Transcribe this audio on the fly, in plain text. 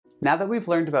Now that we've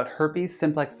learned about herpes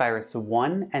simplex virus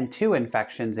 1 and 2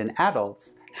 infections in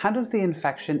adults, how does the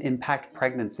infection impact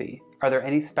pregnancy? Are there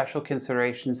any special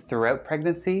considerations throughout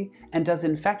pregnancy? And does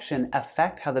infection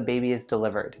affect how the baby is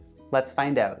delivered? Let's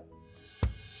find out.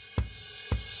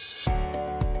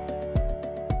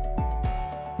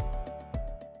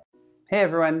 Hey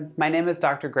everyone, my name is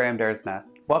Dr. Graham Dersnah.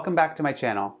 Welcome back to my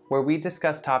channel, where we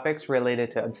discuss topics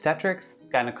related to obstetrics,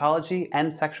 gynecology,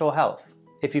 and sexual health.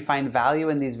 If you find value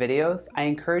in these videos, I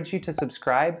encourage you to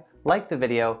subscribe, like the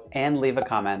video, and leave a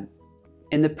comment.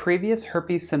 In the previous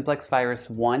herpes simplex virus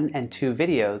 1 and 2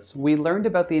 videos, we learned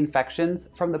about the infections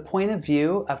from the point of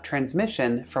view of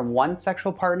transmission from one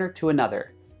sexual partner to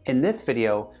another. In this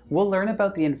video, we'll learn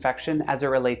about the infection as it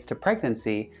relates to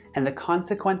pregnancy and the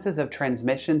consequences of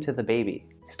transmission to the baby.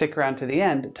 Stick around to the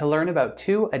end to learn about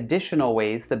 2 additional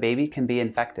ways the baby can be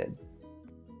infected.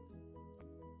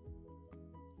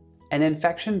 An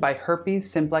infection by herpes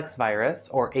simplex virus,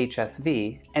 or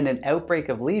HSV, and an outbreak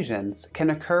of lesions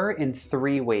can occur in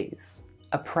 3 ways.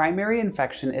 A primary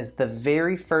infection is the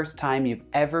very first time you've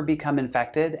ever become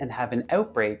infected and have an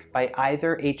outbreak by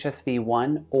either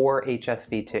HSV1 or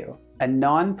HSV2. A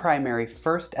non-primary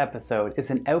first episode is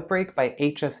an outbreak by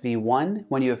HSV1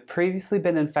 when you have previously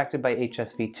been infected by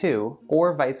HSV2,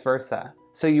 or vice versa.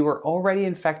 So you were already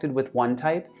infected with one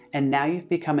type, and now you've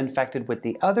become infected with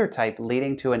the other type,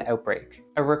 leading to an outbreak.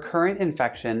 A recurrent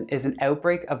infection is an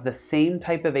outbreak of the same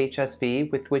type of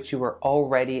HSV with which you were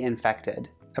already infected.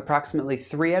 Approximately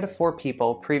 3 out of 4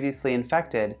 people previously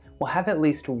infected will have at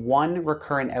least one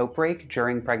recurrent outbreak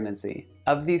during pregnancy.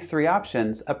 Of these 3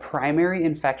 options, a primary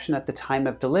infection at the time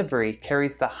of delivery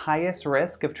carries the highest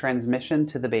risk of transmission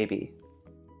to the baby.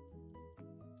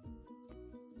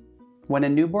 When a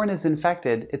newborn is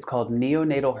infected, it's called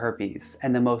neonatal herpes,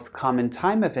 and the most common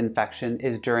time of infection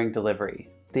is during delivery.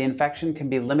 The infection can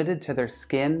be limited to their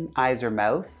skin, eyes, or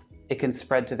mouth, it can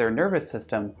spread to their nervous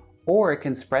system, or it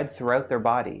can spread throughout their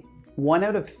body. 1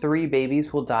 out of 3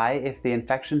 babies will die if the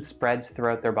infection spreads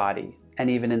throughout their body, and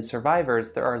even in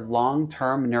survivors, there are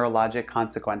long-term neurologic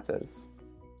consequences.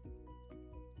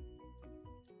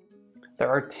 There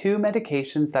are 2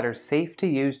 medications that are safe to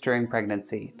use during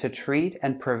pregnancy to treat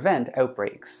and prevent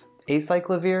outbreaks: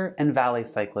 acyclovir and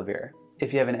valacyclovir.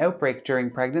 If you have an outbreak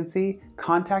during pregnancy,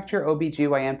 contact your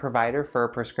OBGYN provider for a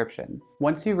prescription.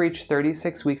 Once you reach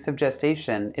 36 weeks of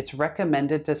gestation, it's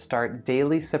recommended to start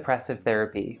daily suppressive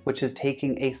therapy, which is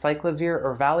taking acyclovir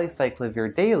or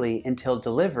valacyclovir daily until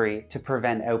delivery to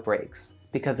prevent outbreaks,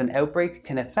 because an outbreak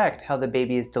can affect how the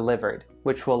baby is delivered,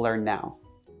 which we'll learn now.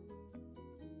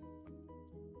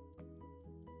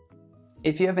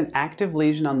 If you have an active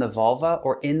lesion on the vulva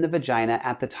or in the vagina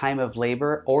at the time of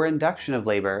labor or induction of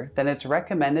labor, then it's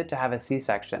recommended to have a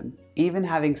C-section. Even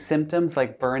having symptoms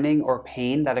like burning or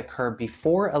pain that occur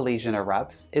before a lesion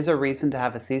erupts is a reason to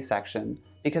have a C-section,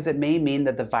 because it may mean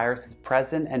that the virus is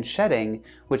present and shedding,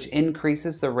 which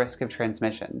increases the risk of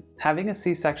transmission. Having a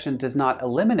C-section does not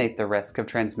eliminate the risk of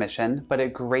transmission, but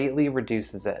it greatly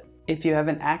reduces it. If you have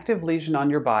an active lesion on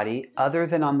your body other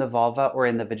than on the vulva or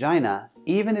in the vagina,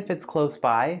 even if it's close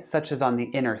by, such as on the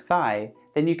inner thigh,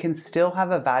 then you can still have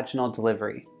a vaginal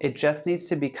delivery. It just needs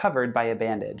to be covered by a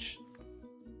bandage.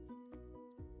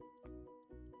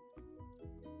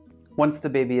 Once the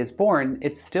baby is born,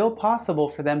 it's still possible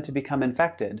for them to become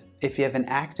infected. If you have an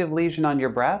active lesion on your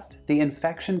breast, the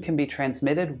infection can be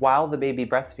transmitted while the baby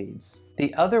breastfeeds.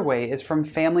 The other way is from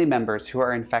family members who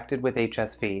are infected with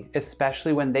HSV,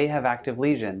 especially when they have active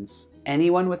lesions.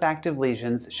 Anyone with active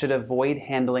lesions should avoid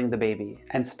handling the baby,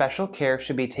 and special care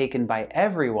should be taken by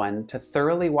everyone to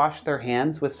thoroughly wash their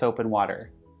hands with soap and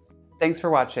water. Thanks for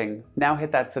watching. Now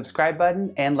hit that subscribe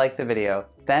button and like the video.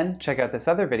 Then check out this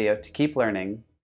other video to keep learning.